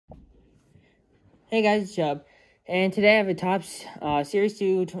Hey guys, it's Chubb, and today I have a Topps Series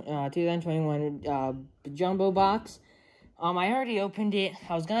 2 2021 Jumbo box. I already opened it.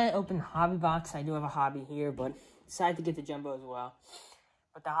 I was going to open the hobby box. I do have a hobby here, but decided to get the Jumbo as well.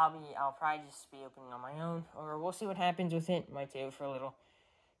 But the hobby, I'll probably just be opening on my own, or we'll see what happens with it. Might save it for a little.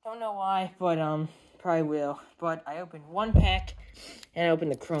 Don't know why, but probably will. But I opened one pack, and I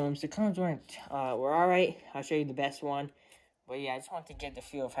opened the Chromes. The Chromes were alright. I'll show you the best one. But yeah, I just wanted to get the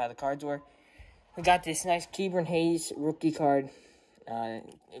feel of how the cards were. We got this nice Keegan Hayes rookie card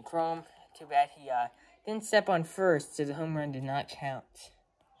in Chrome. Too bad he didn't step on first, so the home run did not count.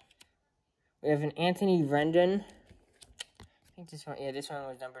 We have an Anthony Rendon. I think this one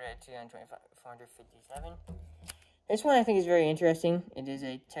was numbered at 457. This one I think is very interesting. It is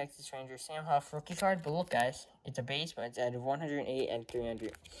a Texas Ranger Sam Huff rookie card, but look guys, it's a base, but it's out of 108 and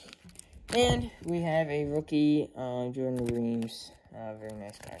 300. And we have a rookie Jordan Reams, very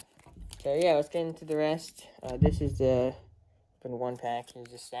nice card. So yeah, let's get into the rest. This is the one pack. Here's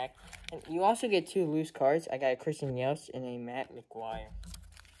the stack. And you also get two loose cards. I got a Christian Yelich and a Matt McGuire,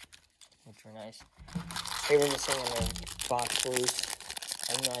 which were nice. They were just saying in the box loose.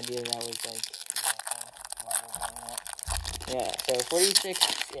 I have no idea that was like. Yeah, so 46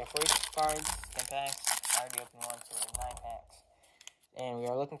 cards, 10 packs. I already opened one, so 9 packs. And we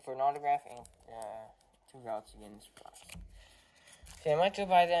are looking for an autograph and 2 routes again in this box. So I might go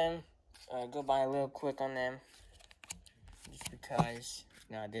buy them. Go by a little quick on them, just because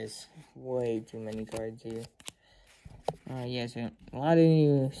there's way too many cards here. Yeah, so a lot of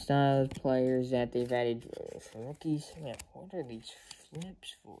new style players that they've added for rookies. Yeah, what are these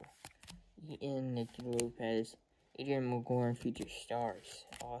flips for? Ian, Nicky Lopez, Adrian McGowan, Future Stars.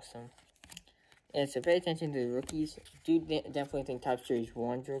 Awesome. Yeah, so pay attention to the rookies. Definitely think Top Series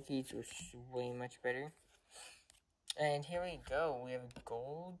 1's rookies were way much better. And here we go. We have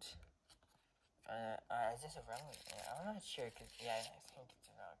gold. Is this a relic? Yeah, I'm not sure, cause yeah, I think it's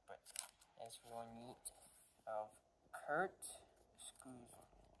a relic, but there's one neat of Kurt Scooter.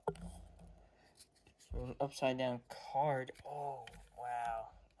 So an upside down card. Oh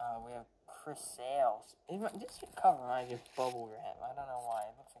wow. We have Chris Sales. This cover reminds me of bubble wrap. I don't know why.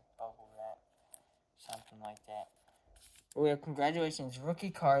 It looks like bubble wrap, something like that. We have congratulations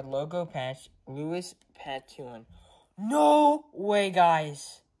rookie card logo patch Louis Patun. No way,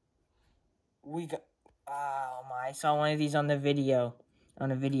 guys. We got, oh my, I saw one of these on a video.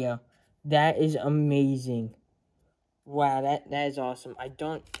 That is amazing. Wow, that is awesome. I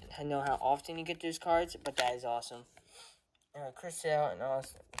don't know how often you get those cards, but that is awesome. Chris Sale and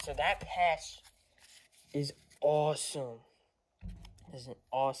awesome. So that patch is awesome. It's an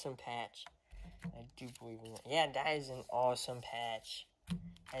awesome patch. I do believe in it. Yeah, that is an awesome patch.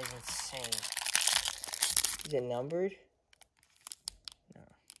 That is insane. Is it numbered? No.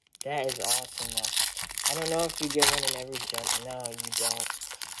 That is awesome, though. I don't know if you get one in every jump. No, you don't.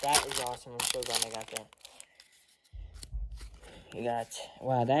 That is awesome. I'm so glad I got that. You got...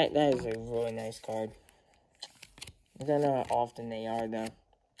 Wow, that is a really nice card. I don't know how often they are, though.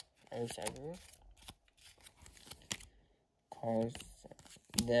 Cards.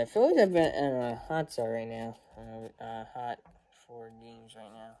 The Phillies have been in a hot start right now. Hot 4 games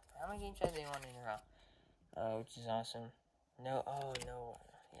right now. How many games have they won in a row? Which is awesome. No, oh no,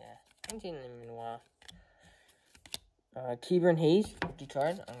 yeah. I haven't seen them in a while. Keegan Hayes, rookie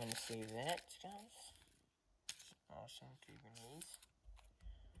card. I'm gonna save that, guys. Awesome, Keegan Hayes.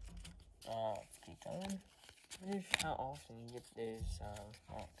 Let's keep going. I wonder how often you get those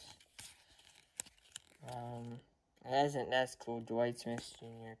packs. That's cool. Dwight Smith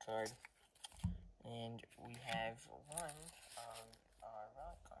Jr. card. And we have one of our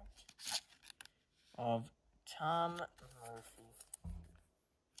relic cards of Tom Murphy.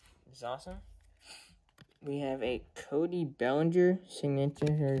 This is awesome. We have a Cody Bellinger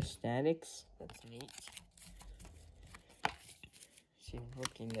signature statics. That's neat. See,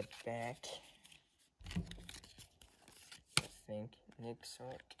 look in the back. I think Nick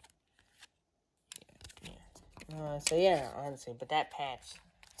Sork. Yeah. So yeah, honestly, but that patch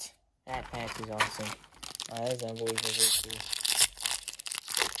is awesome. That is unbelievable too.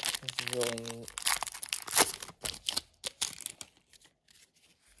 It's really neat.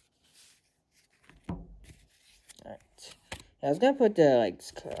 Alright. I was gonna put the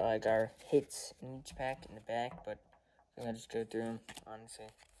like our hits in each pack in the back, but I'm gonna just go through them honestly.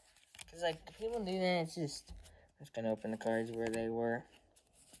 Cause like if people do that, I'm just gonna open the cards where they were.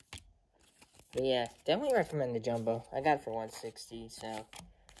 But yeah, definitely recommend the Jumbo. I got it for $160, so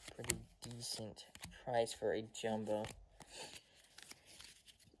pretty decent price for a Jumbo.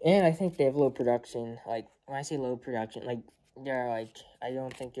 And I think they have low production. Like, when I say low production, like, they're like, I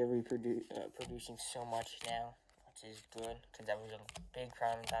don't think they're producing so much now, which is good, because that was a big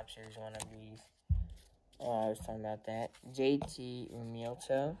problem in Top Series 1, I believe. I was talking about that. JT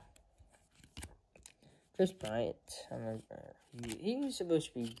Realmuto. Chris Bryant. He was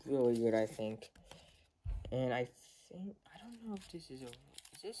supposed to be really good, I think. And I don't know if this is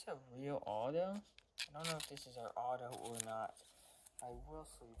this a real auto? I don't know if this is our auto or not. I will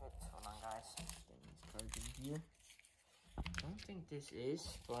sleeve it. Hold on, guys. Get these cards in here. I don't think this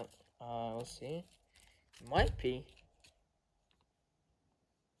is, but we'll see. It might be.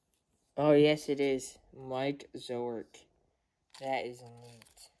 Oh, yes, it is. Mike Zork. That is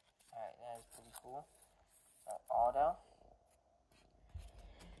neat. Alright, that is pretty cool. Auto.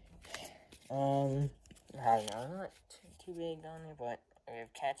 I don't know, not too big on there, but we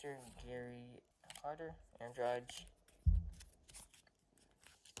have catcher Gary Carter, Aaron Judge,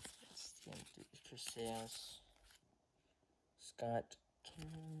 Chris Sales, Scott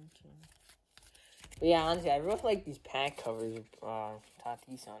Kington. But yeah, honestly, I really like these pack covers with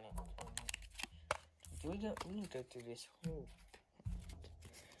Tatis on it. We can go through this whole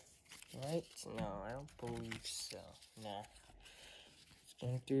right? No, I don't believe so. Nah. Just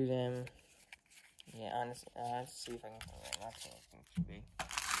going through them. Yeah, honestly, let's see if I can find that. Not anything too big.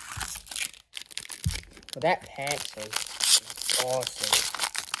 But that patch is awesome.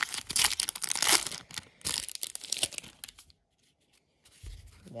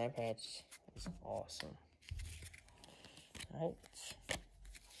 That patch is awesome. Alright.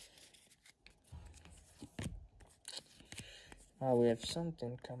 We have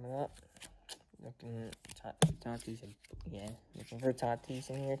something coming up. Looking Tatis, yeah, looking for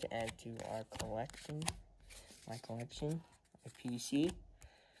Tatis in here to add to our collection. My collection of PC.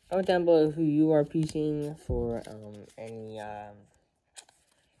 Comment down below who you are PCing for any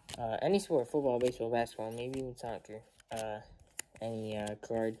sport, football, baseball, basketball, maybe even soccer. Any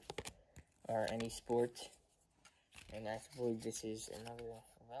card or any sport. And I believe this is another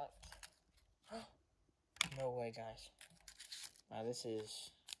relic. No way, guys. Wow, this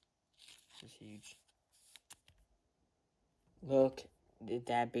is huge. Look at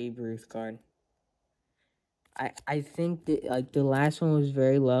that Babe Ruth card. I think that like the last one was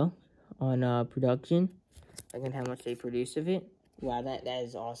very low on production. Like on how much they produced of it. Wow, that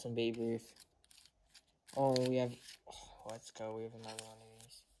is awesome, Babe Ruth. Oh, we have. Oh, let's go. We have another one of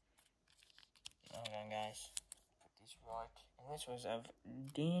these. Hold on, guys. Put these right. And this was of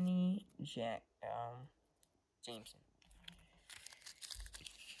Danny Jameson.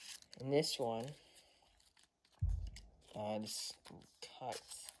 And this one, this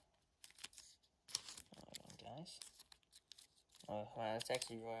cuts. Hold on, guys. Oh, wow, that's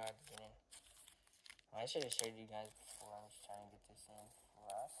actually really hard to get in. Well, I should have showed you guys before. I'm just trying to get this in for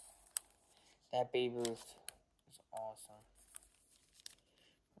us. That Babe Ruth is awesome.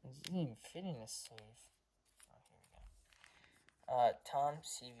 It didn't even fit in the sleeve. Oh, here we go. Tom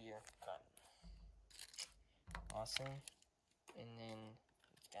Sevier cut. Awesome. And then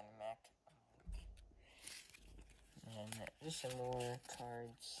it's got a Mac. And just some more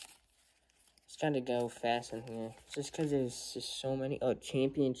cards. It's got to go fast in here. Just because there's just so many. Oh,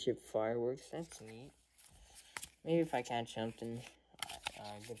 championship fireworks. That's neat. Maybe if I catch something,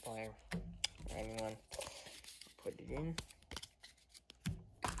 good player, or anyone, put it in.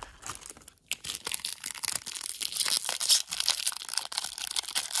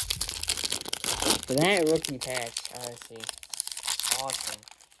 For that rookie patch, honestly, awesome.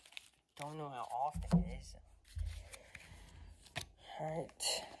 Don't know how often it is.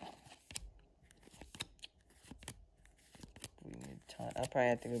 Alright. I'll probably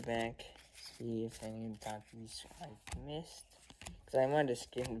have to go back, see if any of the copies I missed. Because I wanted to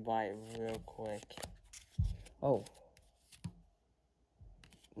skim by it real quick. Oh.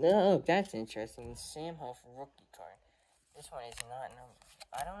 No, that's interesting. Sam Huff rookie card. This one is not numbered.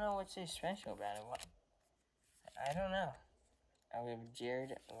 I don't know what's so special about it. What? I don't know. We have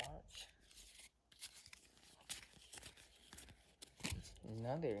Jared Watch.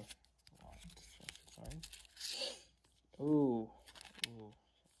 Another one. Ooh.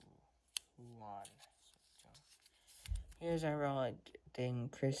 One. Here's our thing,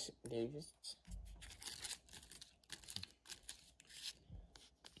 Chris Davis.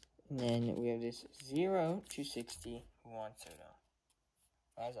 And then we have this 0-260 Juan Soto.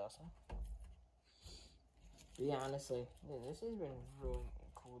 That's awesome. But yeah, honestly, this has been really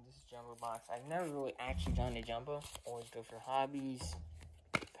cool, this jumbo box. I've never really actually done a jumbo. Always go for hobbies,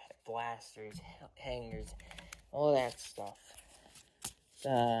 blasters, hangers, all that stuff.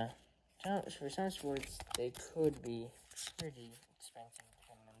 For some sports, they could be pretty expensive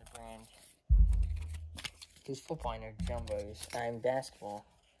depending on the brand. These football and jumbos. I'm basketball.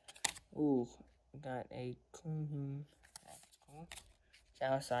 Ooh, got a clean. That's cool.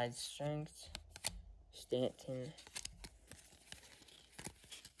 Southside Strength. Stanton.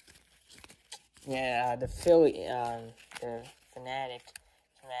 Yeah, the Fanatic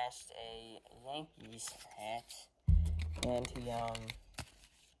smashed a Yankees hat, and he got a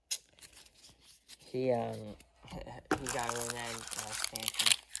really mad Stanton.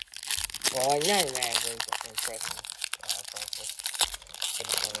 Well, like, not mad, but impression.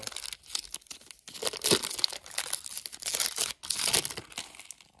 Pretty funny.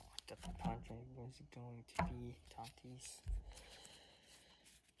 The Padres was going to be Tatis.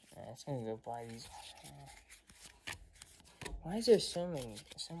 It's gonna go buy these. Why is there so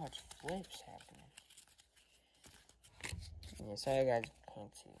much flips happening? Yeah, sorry guys,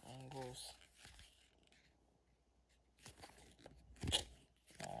 can't see angles.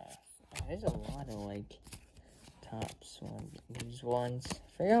 There's a lot of like Topps these ones. I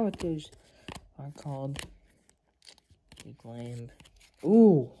forgot what those are called. Big Lamb.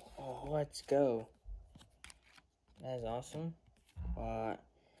 Ooh, oh, let's go. That is awesome. I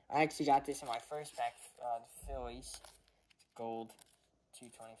actually got this in my first pack. The Phillies, gold,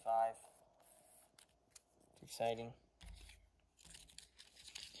 225. It's exciting.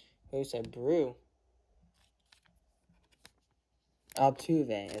 Who's a Brew?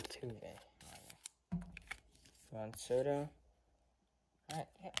 Altuve. Ron Soto. Alright,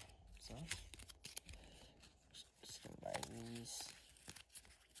 yeah. So, just gonna buy these.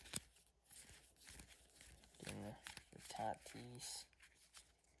 Getting the Tatis.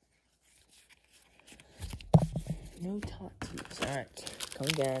 No Tatis. Alright, come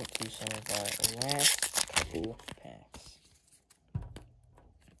down to some of our last couple packs.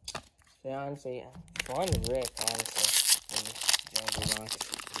 So honestly, fun to rip, honestly. In this jungle box.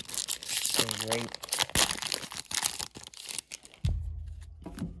 It's been great.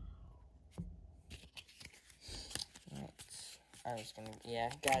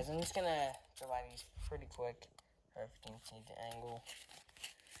 Guys, I'm just gonna go by these pretty quick. If you can see the angle.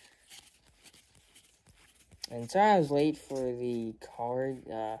 And sorry I was late for the card.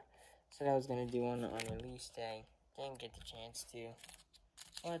 Said I was gonna do one on release day. Didn't get the chance to.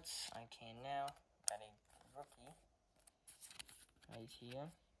 But I can now. Got a rookie right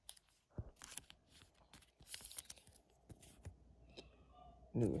here.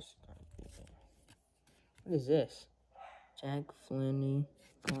 What is this? Jack Flaherty,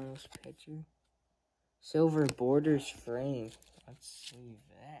 Cardinals pitcher. Silver borders frame. Let's see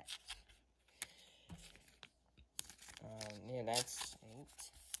that. Yeah, that's neat.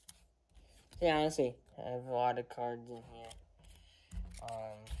 Yeah, honestly, I have a lot of cards in here.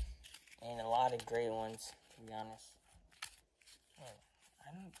 And a lot of great ones, to be honest. Man,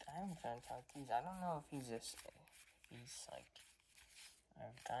 I haven't found Tatis. I don't know if he's like,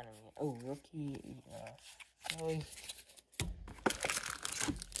 I've gotten him. Oh, rookie, Philly.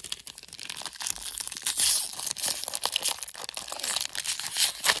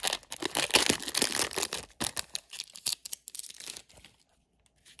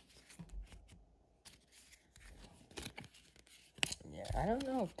 I don't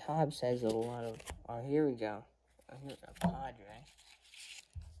know if Topp says a lot of. Oh, here we go. Here's a Padre.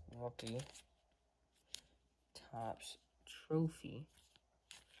 Rookie. Topp's trophy.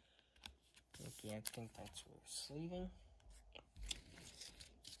 Rookie, I think that's what we're sleeving.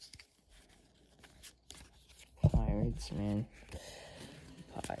 Pirates, man.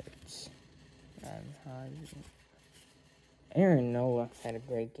 Pirates. Aaron Nola had a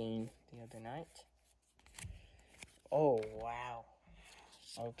great game the other night. Oh, wow.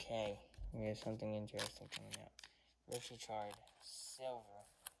 Okay, we have something interesting coming out. Rookie card, silver.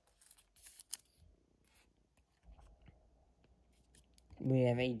 We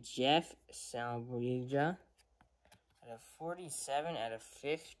have a Jeff Salbrija out of 47 out of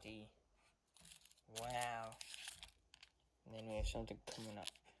 50. Wow. And then we have something coming up.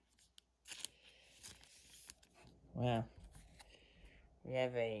 Wow. We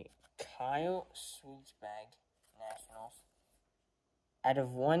have a Kyle Sweetsbag, Nationals. Out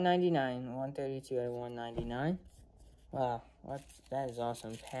of 199, 132 out of 199. Wow, that is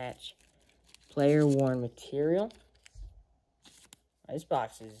awesome. Patch. Player worn material. This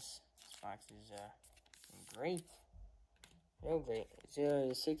box is great. Real great. 0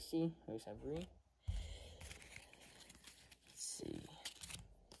 to 60. Who's that breed? Let's see.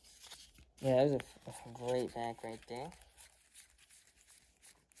 Yeah, that was a great pack right there.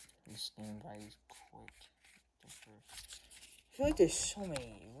 I'm just gonna buy these quick. I feel like there's so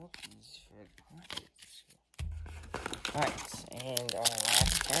many rookies for pockets. Alright, and our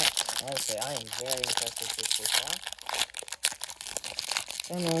last pack. Honestly, I am very impressed with this so far.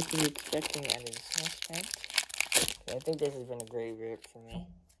 I don't know what to be expecting out of this last pack. I think this has been a great rip for me.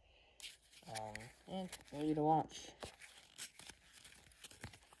 And ready to watch.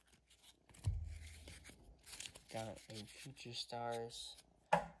 Got a Future Stars.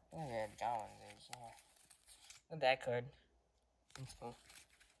 Oh yeah, that one is, yeah. Look at that card. That's cool.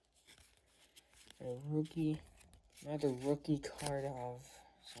 A rookie. Another rookie card of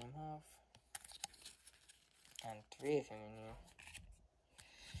same half. And 3 of him in here.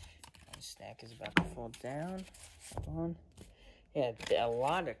 The stack is about to fall down. Hold on. Yeah, a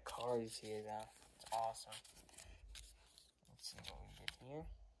lot of cards here though. It's awesome. Let's see what we did here.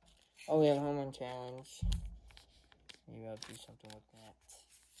 Oh, we have a home run challenge. Maybe I'll do something with that.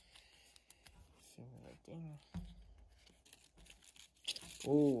 See what I did.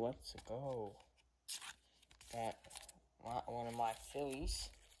 Ooh, let's go. Got one of my Phillies.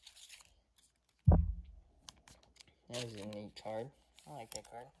 There's a neat card. I like that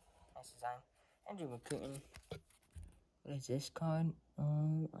card. Nice design. Andrew McCutton. What is this card? I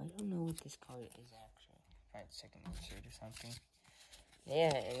don't know what this card is actually. Alright, second insert or something.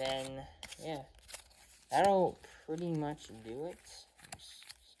 Yeah, and then, yeah. That'll pretty much do it.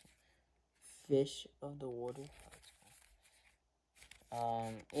 Fish of the water.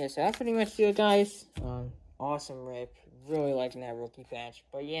 Yeah, so that's pretty much it, guys. Awesome rip. Really liking that rookie patch.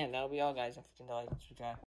 But yeah, that'll be all, guys. Don't forget to like and subscribe.